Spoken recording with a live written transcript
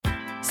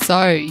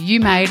So you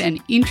made an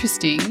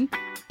interesting,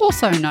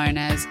 also known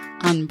as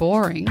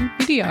unboring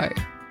video.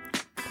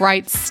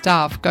 Great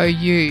stuff, go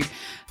you.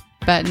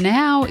 But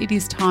now it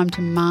is time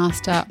to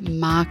master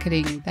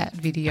marketing that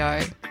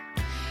video.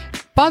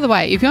 By the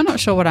way, if you're not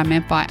sure what I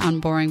meant by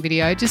unboring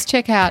video, just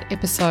check out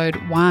episode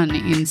 1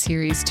 in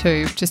series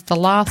 2, just the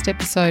last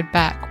episode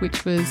back,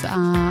 which was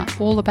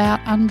all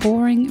about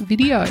unboring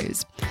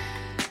videos.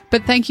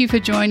 But thank you for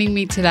joining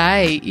me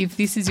today. If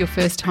this is your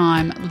first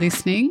time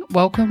listening,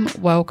 welcome,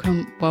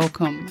 welcome,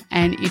 welcome.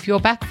 And if you're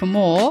back for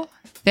more,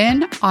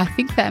 then I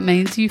think that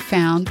means you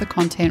found the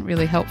content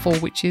really helpful,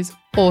 which is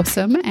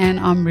awesome, and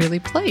I'm really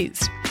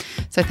pleased.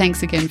 So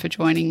thanks again for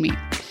joining me.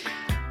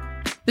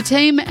 The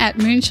team at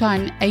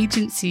Moonshine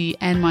Agency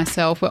and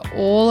myself were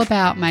all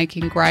about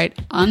making great,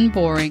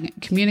 unboring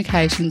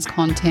communications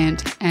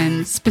content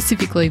and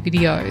specifically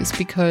videos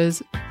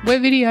because we're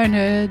video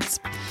nerds.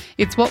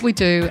 It's what we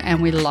do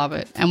and we love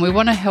it. And we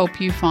want to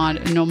help you find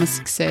enormous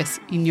success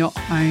in your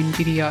own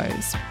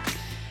videos.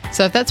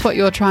 So if that's what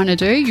you're trying to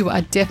do, you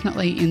are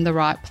definitely in the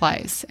right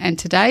place. And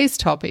today's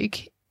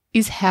topic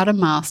is how to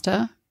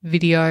master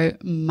video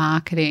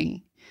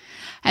marketing.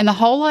 And the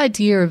whole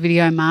idea of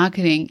video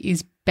marketing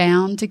is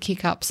bound to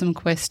kick up some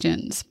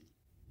questions.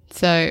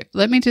 So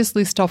let me just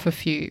list off a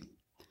few.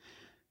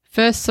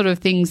 First sort of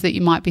things that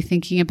you might be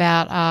thinking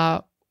about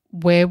are,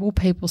 where will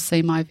people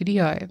see my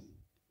video?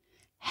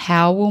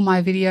 How will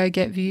my video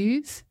get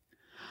views?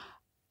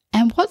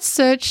 And what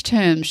search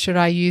terms should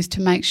I use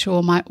to make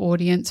sure my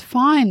audience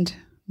find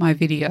my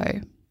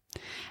video?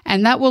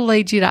 And that will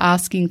lead you to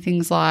asking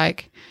things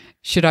like,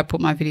 should I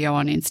put my video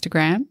on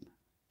Instagram?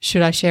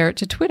 Should I share it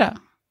to Twitter?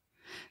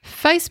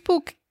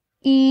 Facebook,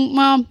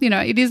 well,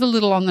 it is a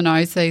little on the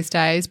nose these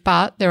days,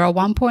 but there are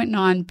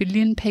 1.9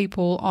 billion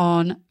people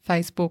on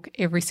Facebook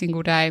every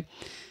single day.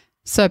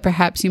 So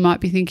perhaps you might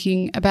be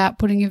thinking about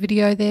putting a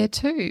video there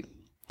too.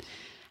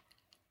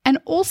 And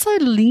also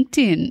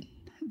LinkedIn.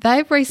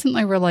 They've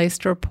recently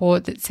released a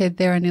report that said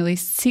there are nearly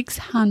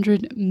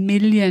 600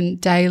 million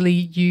daily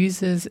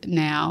users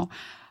now.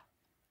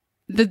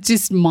 That's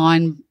just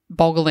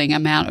mind-boggling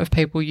amount of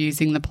people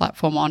using the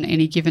platform on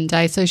any given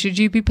day. So should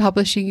you be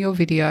publishing your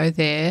video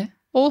there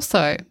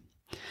also?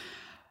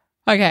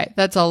 Okay,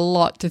 that's a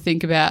lot to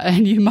think about,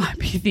 and you might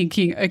be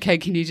thinking, okay,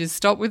 can you just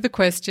stop with the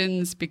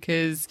questions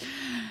because,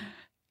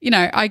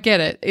 I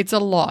get it. It's a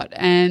lot,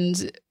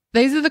 and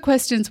these are the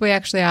questions we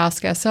actually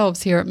ask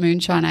ourselves here at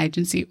Moonshine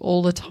Agency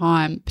all the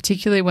time,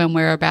 particularly when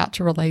we're about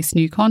to release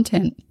new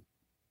content.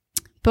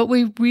 But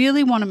we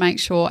really want to make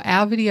sure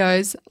our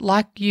videos,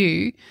 like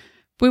you,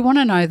 we want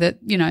to know that,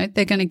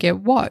 they're going to get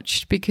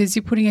watched because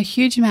you're putting a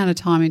huge amount of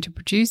time into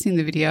producing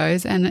the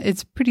videos, and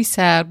it's pretty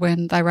sad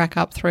when they rack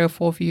up 3 or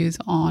 4 views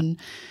on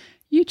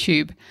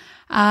YouTube.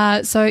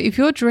 So if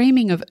you're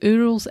dreaming of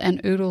oodles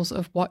and oodles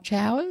of watch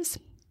hours,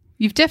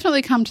 you've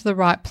definitely come to the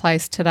right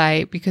place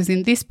today because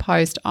in this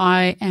post,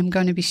 I am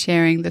going to be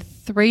sharing the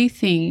 3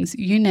 things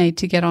you need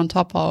to get on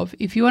top of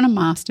if you want to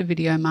master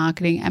video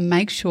marketing and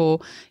make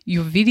sure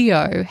your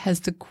video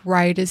has the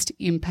greatest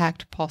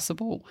impact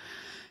possible.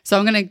 So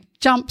I'm going to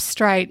jump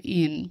straight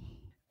in.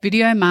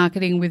 Video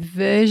marketing with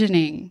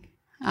versioning.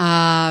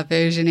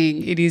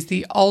 Versioning. It is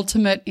the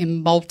ultimate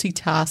in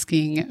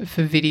multitasking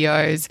for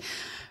videos.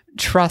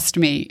 Trust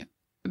me.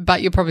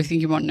 But you're probably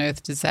thinking, what on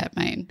earth does that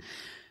mean?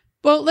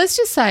 Well, let's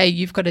just say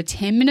you've got a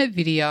 10-minute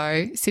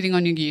video sitting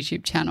on your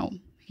YouTube channel.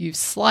 You've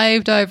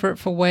slaved over it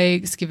for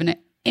weeks, given it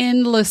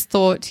endless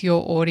thought to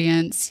your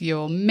audience,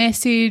 your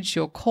message,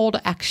 your call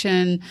to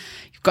action.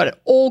 You've got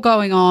it all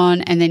going on,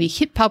 and then you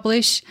hit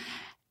publish,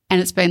 and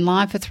it's been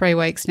live for 3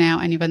 weeks now,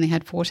 and you've only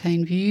had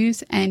 14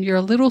 views, and you're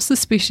a little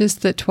suspicious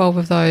that 12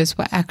 of those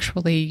were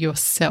actually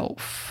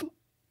yourself.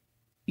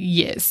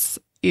 Yes,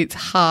 it's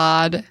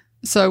hard.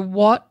 So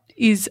what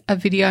is a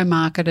video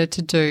marketer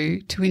to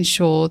do to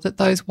ensure that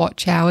those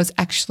watch hours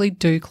actually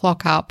do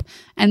clock up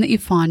and that you're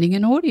finding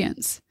an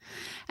audience?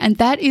 And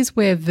that is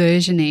where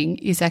versioning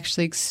is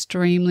actually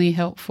extremely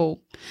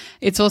helpful.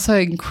 It's also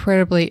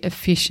incredibly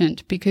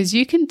efficient because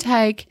you can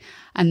take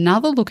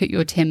another look at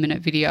your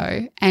 10-minute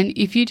video, and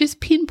if you just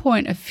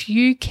pinpoint a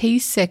few key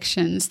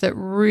sections that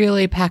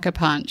really pack a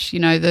punch,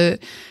 the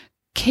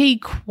key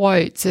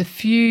quotes, a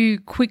few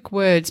quick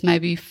words,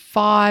 maybe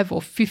 5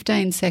 or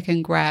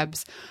 15-second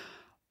grabs,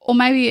 or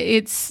maybe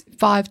it's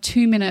 5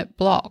 2-minute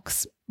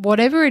blocks.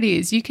 Whatever it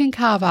is, you can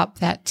carve up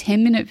that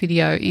 10-minute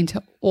video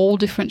into all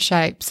different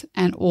shapes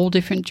and all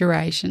different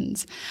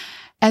durations.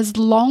 As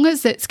long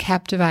as it's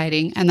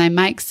captivating and they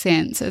make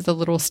sense as a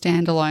little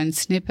standalone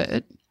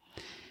snippet,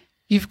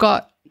 you've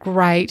got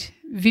great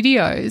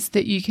videos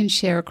that you can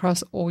share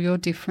across all your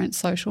different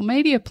social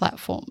media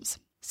platforms.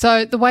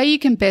 So the way you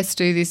can best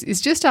do this is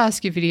just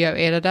ask your video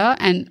editor,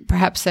 and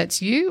perhaps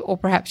that's you or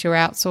perhaps you're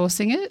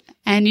outsourcing it,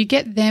 and you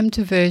get them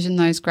to version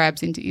those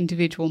grabs into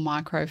individual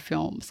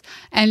microfilms.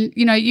 And,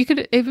 you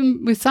could,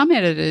 even with some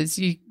editors,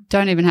 you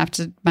don't even have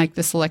to make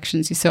the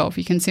selections yourself.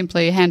 You can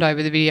simply hand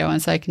over the video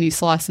and say, can you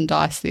slice and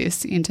dice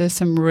this into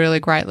some really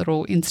great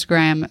little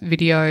Instagram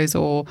videos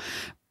or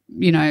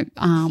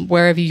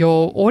wherever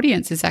your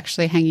audience is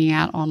actually hanging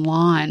out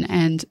online,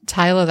 and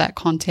tailor that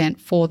content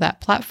for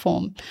that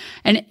platform.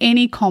 And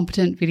any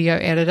competent video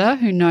editor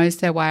who knows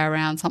their way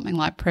around something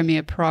like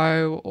Premiere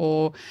Pro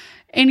or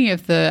any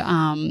of the,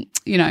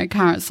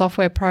 current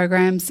software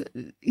programs,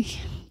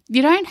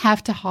 you don't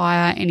have to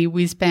hire any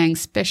whiz-bang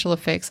special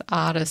effects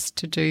artists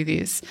to do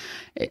this.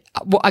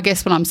 I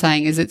guess what I'm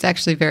saying is it's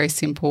actually very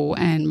simple,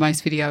 and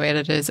most video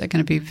editors are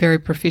going to be very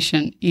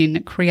proficient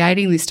in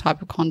creating this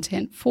type of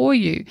content for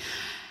you.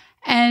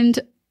 And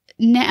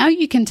now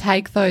you can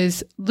take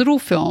those little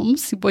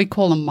films, we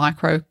call them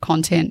micro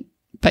content,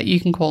 but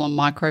you can call them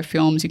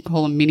microfilms, you can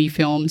call them mini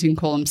films, you can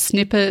call them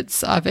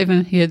snippets. I've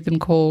even heard them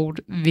called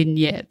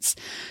vignettes.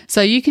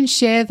 So you can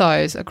share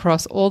those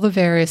across all the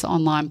various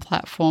online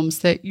platforms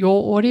that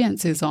your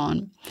audience is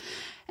on.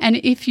 And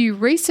if you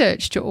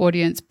researched your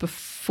audience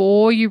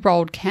before you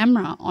rolled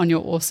camera on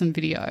your awesome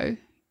video,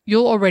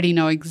 you'll already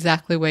know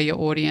exactly where your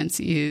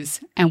audience is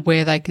and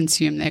where they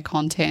consume their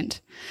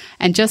content.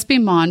 And just be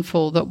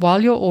mindful that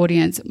while your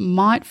audience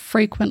might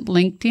frequent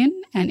LinkedIn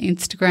and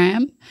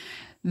Instagram,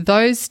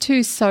 those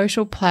two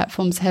social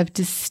platforms have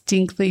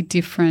distinctly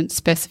different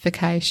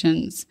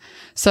specifications.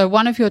 So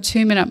one of your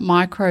 2-minute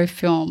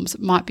microfilms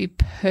might be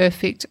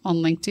perfect on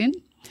LinkedIn,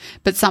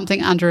 but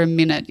something under a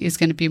minute is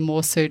going to be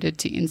more suited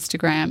to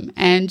Instagram.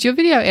 And your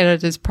video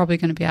editor is probably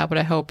going to be able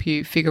to help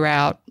you figure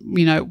out,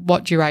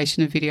 what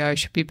duration of video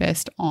should be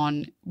best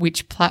on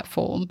which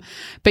platform.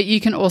 But you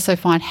can also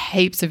find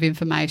heaps of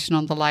information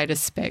on the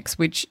latest specs,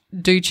 which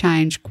do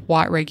change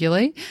quite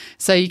regularly.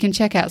 So you can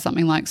check out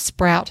something like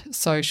Sprout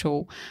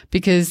Social,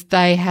 because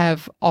they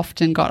have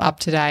often got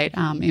up-to-date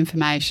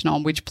information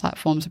on which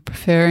platforms are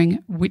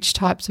preferring which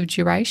types of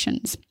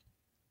durations.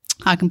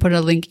 I can put a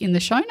link in the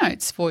show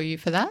notes for you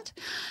for that.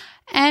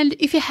 And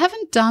if you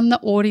haven't done the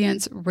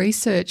audience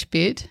research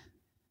bit,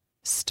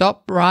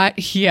 stop right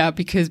here,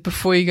 because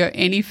before you go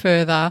any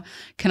further,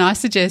 can I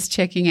suggest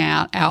checking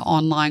out our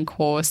online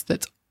course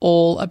that's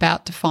all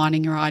about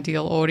defining your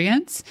ideal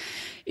audience?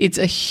 It's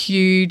a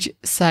huge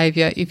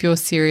savior if you're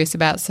serious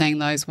about seeing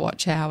those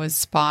watch hours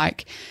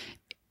spike.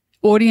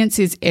 Audience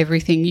is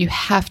everything. You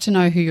have to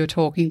know who you're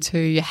talking to.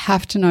 You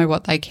have to know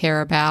what they care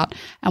about.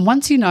 And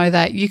once you know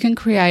that, you can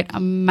create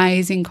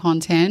amazing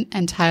content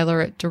and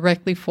tailor it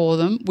directly for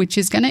them, which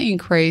is going to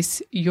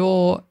increase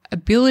your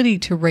ability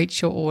to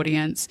reach your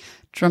audience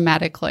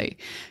dramatically.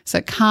 So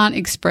it can't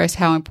express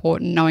how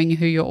important knowing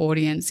who your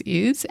audience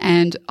is.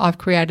 And I've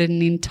created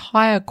an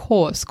entire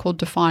course called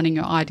Defining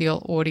Your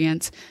Ideal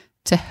Audience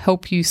to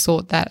help you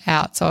sort that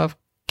out. So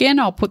again,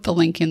 I'll put the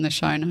link in the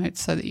show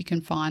notes so that you can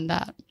find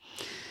that.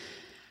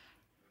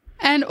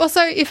 And also,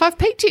 if I've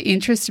piqued your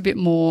interest a bit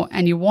more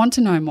and you want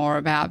to know more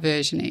about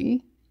versioning,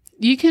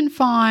 you can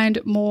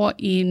find more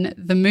in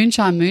the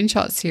Moonshine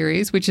Moonshot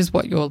series, which is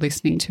what you're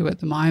listening to at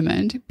the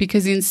moment,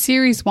 because in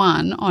series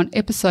 1 on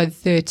episode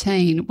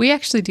 13, we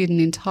actually did an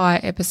entire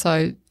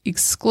episode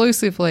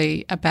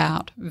exclusively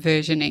about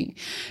versioning.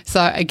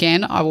 So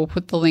again, I will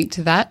put the link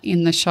to that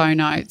in the show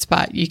notes,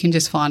 but you can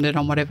just find it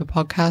on whatever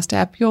podcast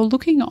app you're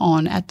looking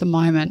on at the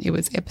moment. It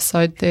was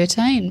episode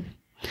 13.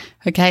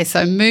 Okay,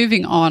 so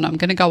moving on, I'm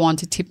going to go on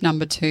to tip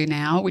number 2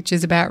 now, which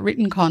is about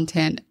written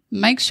content.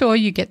 Make sure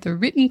you get the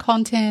written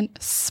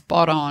content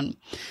spot on.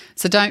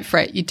 So don't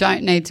fret, you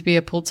don't need to be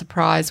a Pulitzer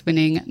Prize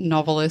winning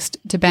novelist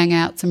to bang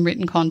out some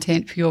written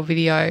content for your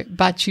video,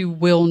 but you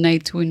will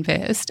need to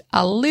invest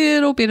a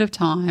little bit of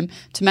time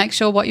to make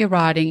sure what you're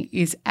writing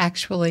is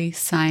actually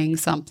saying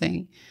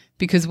something,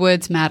 because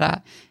words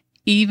matter,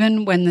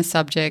 even when the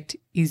subject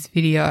is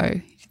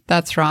video.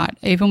 That's right,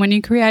 even when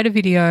you create a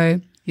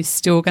video, you're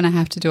still going to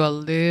have to do a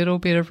little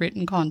bit of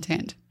written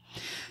content.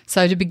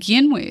 So to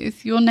begin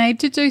with, you'll need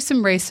to do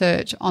some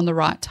research on the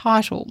right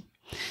title,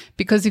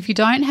 because if you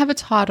don't have a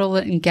title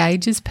that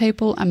engages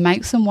people and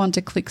makes them want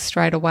to click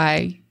straight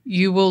away,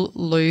 you will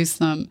lose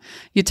them.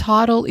 Your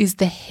title is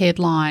the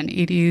headline.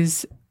 It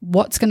is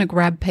what's going to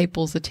grab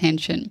people's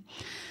attention.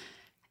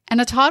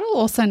 And a title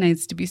also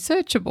needs to be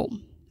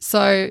searchable.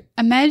 So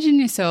imagine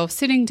yourself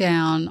sitting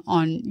down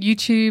on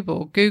YouTube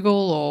or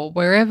Google or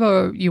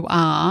wherever you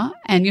are,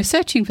 and you're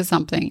searching for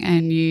something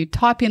and you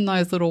type in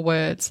those little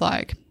words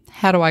like,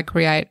 how do I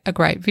create a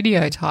great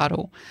video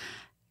title?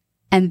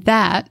 And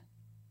that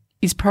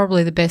is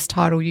probably the best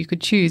title you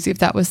could choose if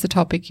that was the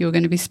topic you were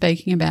going to be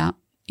speaking about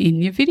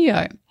in your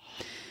video.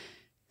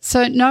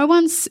 So if no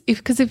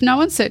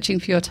one's searching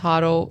for your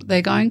title,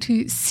 they're going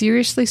to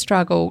seriously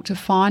struggle to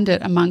find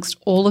it amongst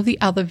all of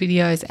the other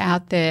videos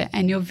out there,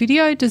 and your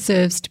video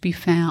deserves to be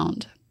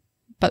found.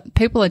 But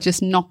people are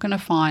just not going to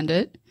find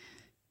it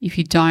if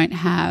you don't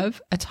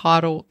have a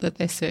title that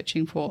they're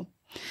searching for.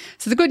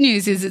 So the good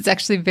news is it's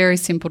actually very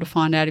simple to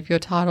find out if your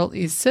title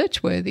is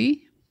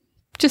search-worthy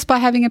just by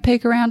having a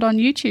peek around on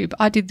YouTube.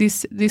 I did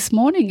this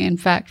morning, in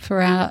fact,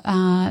 for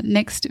our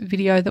next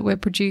video that we're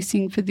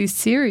producing for this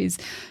series,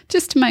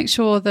 just to make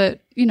sure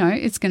that,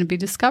 it's going to be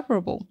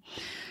discoverable.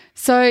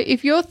 So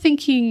if you're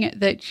thinking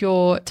that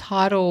your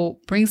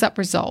title brings up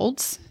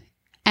results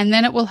and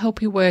then it will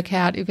help you work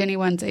out if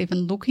anyone's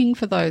even looking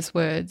for those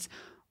words,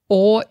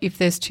 or if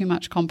there's too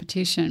much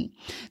competition.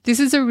 This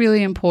is a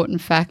really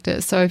important factor.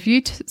 So if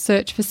you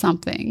search for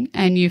something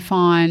and you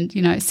find,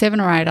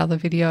 7 or 8 other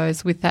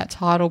videos with that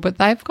title, but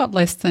they've got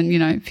less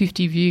than,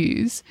 50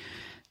 views,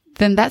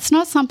 then that's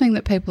not something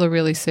that people are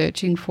really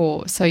searching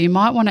for. So you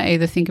might want to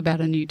either think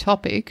about a new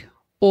topic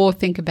or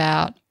think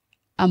about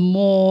a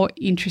more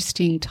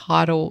interesting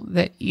title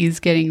that is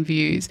getting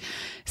views.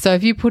 So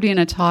if you put in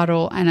a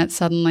title and it's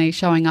suddenly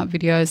showing up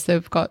videos that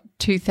have got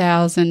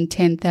 2,000,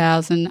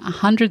 10,000,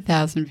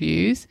 100,000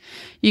 views,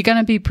 you're going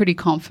to be pretty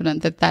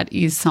confident that that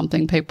is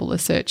something people are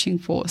searching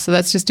for. So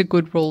that's just a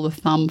good rule of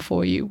thumb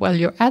for you while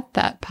you're at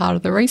that part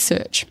of the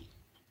research.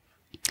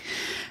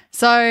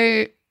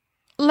 So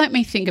let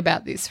me think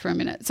about this for a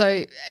minute.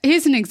 So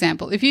here's an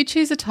example. If you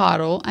choose a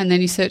title and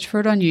then you search for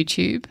it on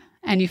YouTube,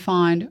 and you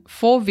find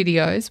 4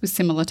 videos with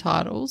similar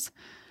titles,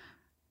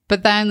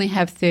 but they only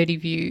have 30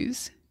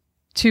 views,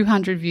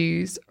 200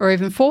 views, or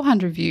even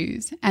 400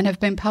 views, and have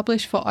been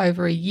published for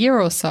over a year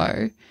or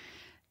so,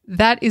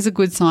 that is a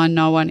good sign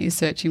no one is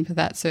searching for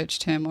that search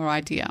term or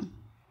idea.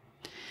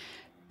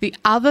 The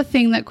other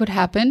thing that could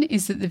happen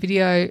is that the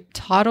video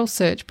title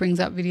search brings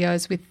up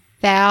videos with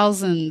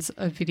thousands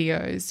of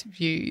videos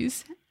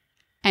views,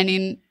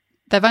 and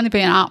they've only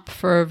been up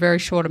for a very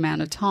short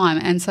amount of time,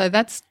 and so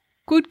that's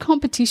good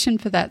competition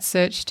for that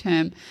search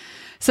term.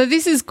 So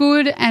this is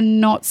good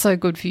and not so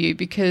good for you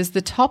because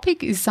the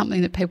topic is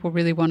something that people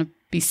really want to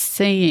be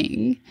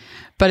seeing,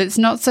 but it's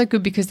not so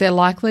good because they're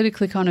likely to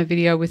click on a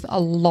video with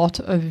a lot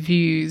of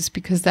views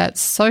because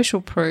that's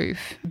social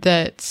proof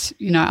that,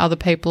 other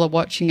people are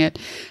watching it.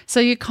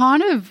 So you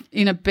kind of,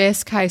 in a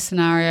best case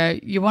scenario,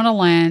 you want to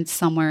land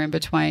somewhere in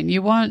between.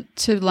 You want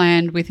to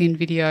land within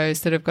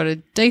videos that have got a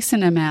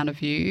decent amount of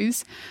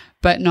views,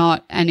 but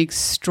not an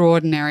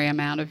extraordinary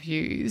amount of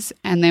views.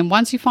 And then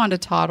once you find a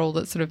title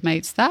that sort of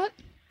meets that,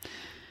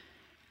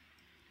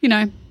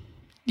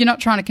 you're not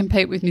trying to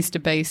compete with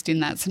Mr. Beast in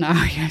that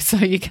scenario, so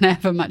you can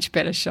have a much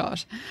better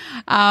shot.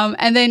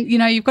 And then,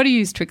 you've got to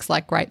use tricks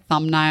like great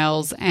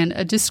thumbnails and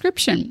a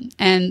description.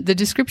 And the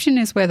description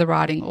is where the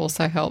writing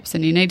also helps,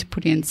 and you need to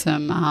put in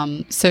some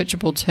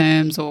searchable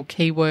terms or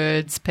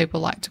keywords, people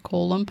like to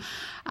call them,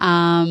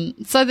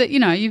 so that,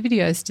 your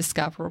video is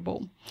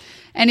discoverable.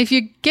 And if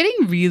you're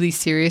getting really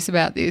serious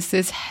about this,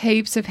 there's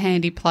heaps of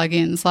handy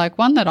plugins, like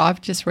one that I've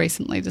just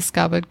recently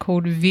discovered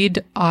called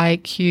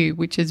vidIQ,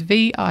 which is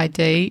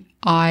VIDIQ.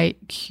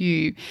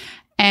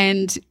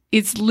 And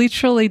it's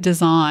literally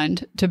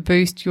designed to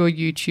boost your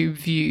YouTube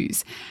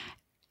views.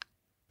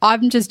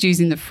 I'm just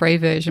using the free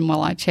version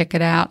while I check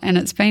it out, and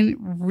it's been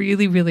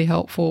really, really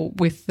helpful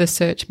with the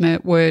search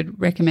word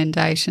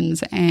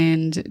recommendations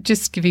and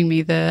just giving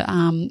me the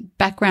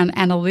background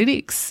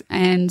analytics.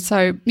 And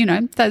so,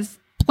 there's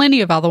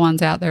plenty of other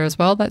ones out there as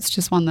well. That's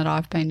just one that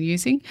I've been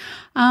using,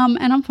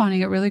 and I'm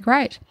finding it really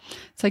great.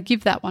 So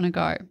give that one a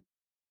go.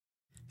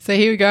 So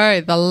here we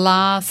go, the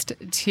last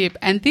tip,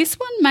 and this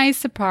one may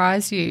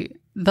surprise you.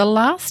 The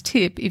last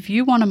tip, if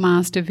you want to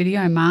master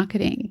video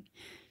marketing,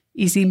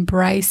 is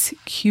embrace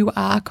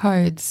QR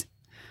codes.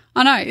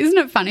 I know, isn't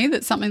it funny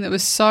that something that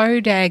was so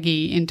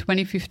daggy in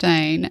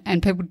 2015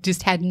 and people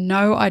just had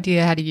no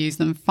idea how to use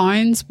them?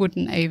 Phones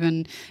wouldn't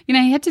even, you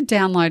had to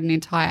download an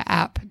entire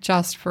app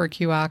just for a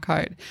QR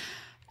code.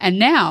 And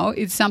now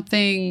it's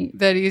something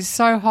that is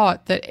so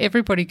hot that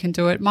everybody can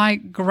do it. My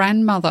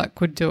grandmother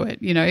could do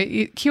it.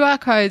 QR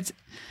codes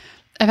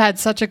have had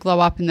such a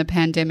glow up in the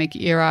pandemic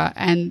era,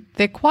 and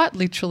they're quite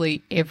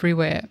literally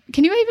everywhere.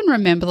 Can you even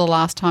remember the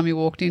last time you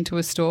walked into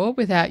a store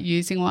without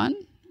using one?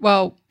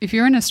 Well, if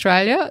you're in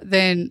Australia,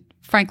 then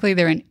frankly,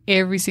 they're in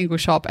every single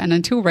shop. And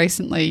until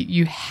recently,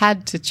 you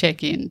had to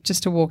check in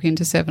just to walk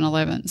into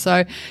 7-Eleven.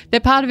 So they're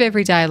part of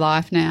everyday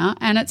life now.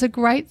 And it's a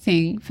great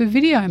thing for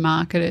video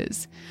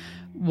marketers.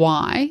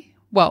 Why?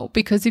 Well,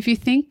 because if you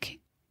think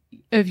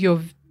of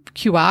your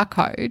QR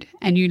code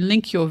and you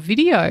link your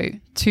video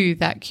to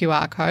that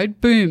QR code,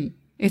 boom,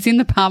 it's in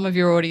the palm of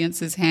your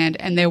audience's hand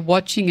and they're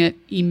watching it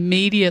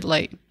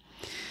immediately.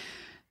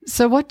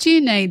 So what do you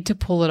need to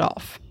pull it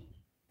off?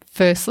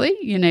 Firstly,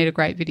 you need a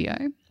great video.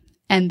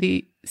 And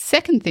the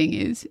second thing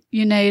is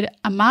you need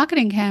a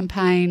marketing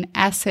campaign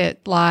asset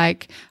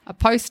like a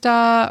poster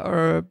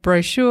or a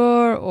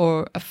brochure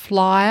or a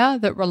flyer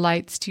that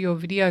relates to your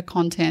video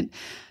content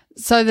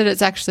so that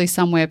it's actually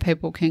somewhere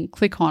people can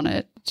click on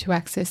it to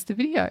access the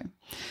video.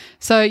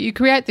 So you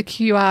create the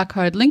QR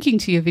code linking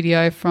to your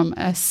video from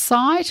a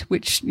site,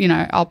 which,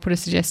 I'll put a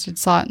suggested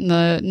site in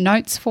the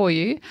notes for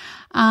you,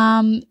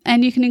 and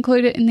you can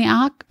include it in the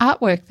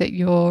artwork that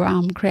you're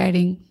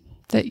creating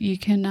that you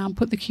can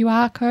put the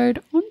QR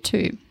code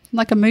onto,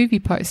 like a movie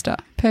poster.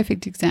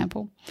 Perfect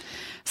example.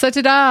 So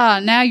ta-da,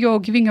 now you're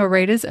giving your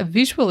readers a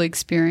visual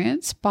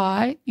experience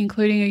by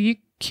including a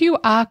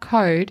QR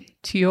code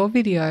to your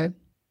video.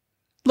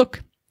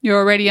 Look, you're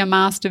already a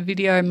master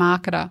video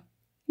marketer.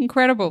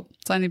 Incredible.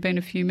 It's only been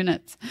a few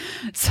minutes.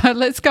 So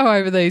let's go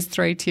over these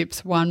 3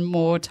 tips one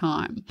more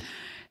time.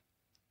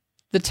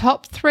 The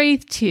top 3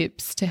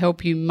 tips to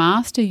help you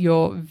master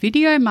your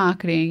video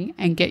marketing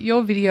and get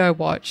your video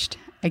watched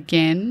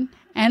again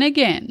and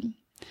again.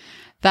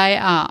 They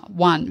are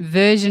 1,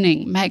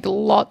 versioning. Make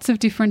lots of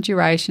different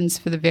durations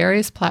for the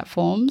various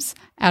platforms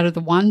out of the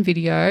one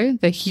video,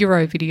 the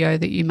hero video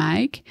that you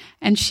make,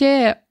 and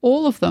share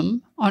all of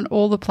them on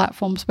all the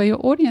platforms where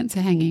your audience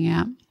are hanging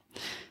out.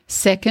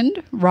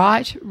 2nd,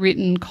 write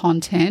written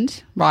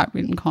content.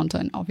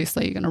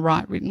 Obviously, you're going to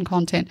write written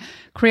content.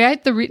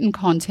 Create the written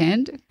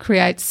content,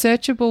 create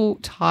searchable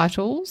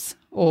titles,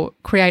 or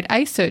create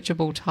a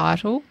searchable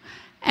title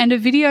and a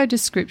video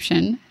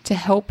description to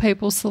help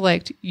people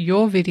select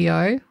your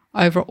video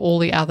over all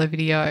the other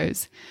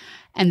videos.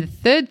 And the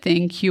 3rd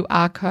thing,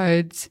 QR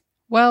codes,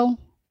 well,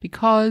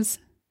 because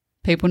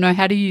people know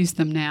how to use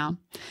them now.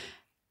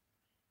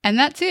 And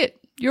that's it.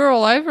 You're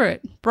all over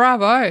it.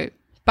 Bravo.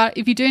 But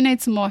if you do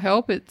need some more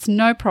help, it's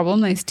no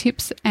problem. There's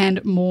tips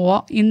and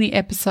more in the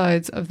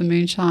episodes of the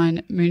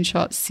Moonshine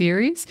Moonshot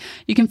series.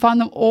 You can find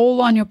them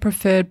all on your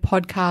preferred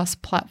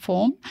podcast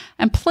platform.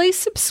 And please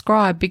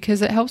subscribe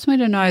because it helps me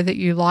to know that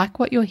you like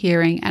what you're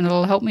hearing and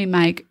it'll help me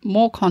make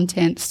more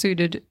content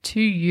suited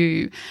to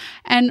you.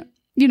 And,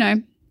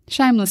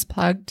 shameless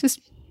plug,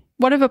 just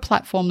whatever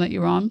platform that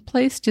you're on,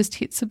 please just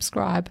hit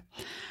subscribe.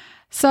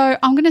 So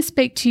I'm going to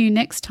speak to you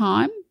next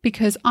time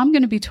because I'm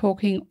going to be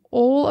talking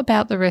all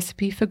about the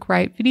recipe for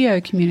great video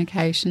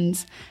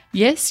communications.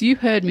 Yes, you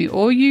heard me.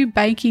 All you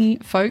baking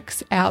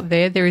folks out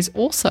there is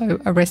also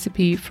a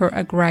recipe for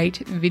a great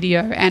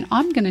video, and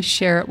I'm going to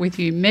share it with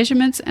you,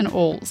 measurements and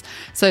alls.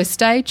 So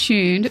stay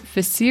tuned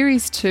for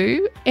Series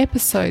 2,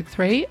 Episode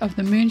 3 of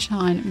the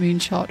Moonshine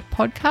Moonshot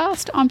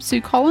podcast. I'm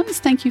Sue Collins.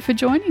 Thank you for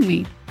joining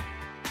me.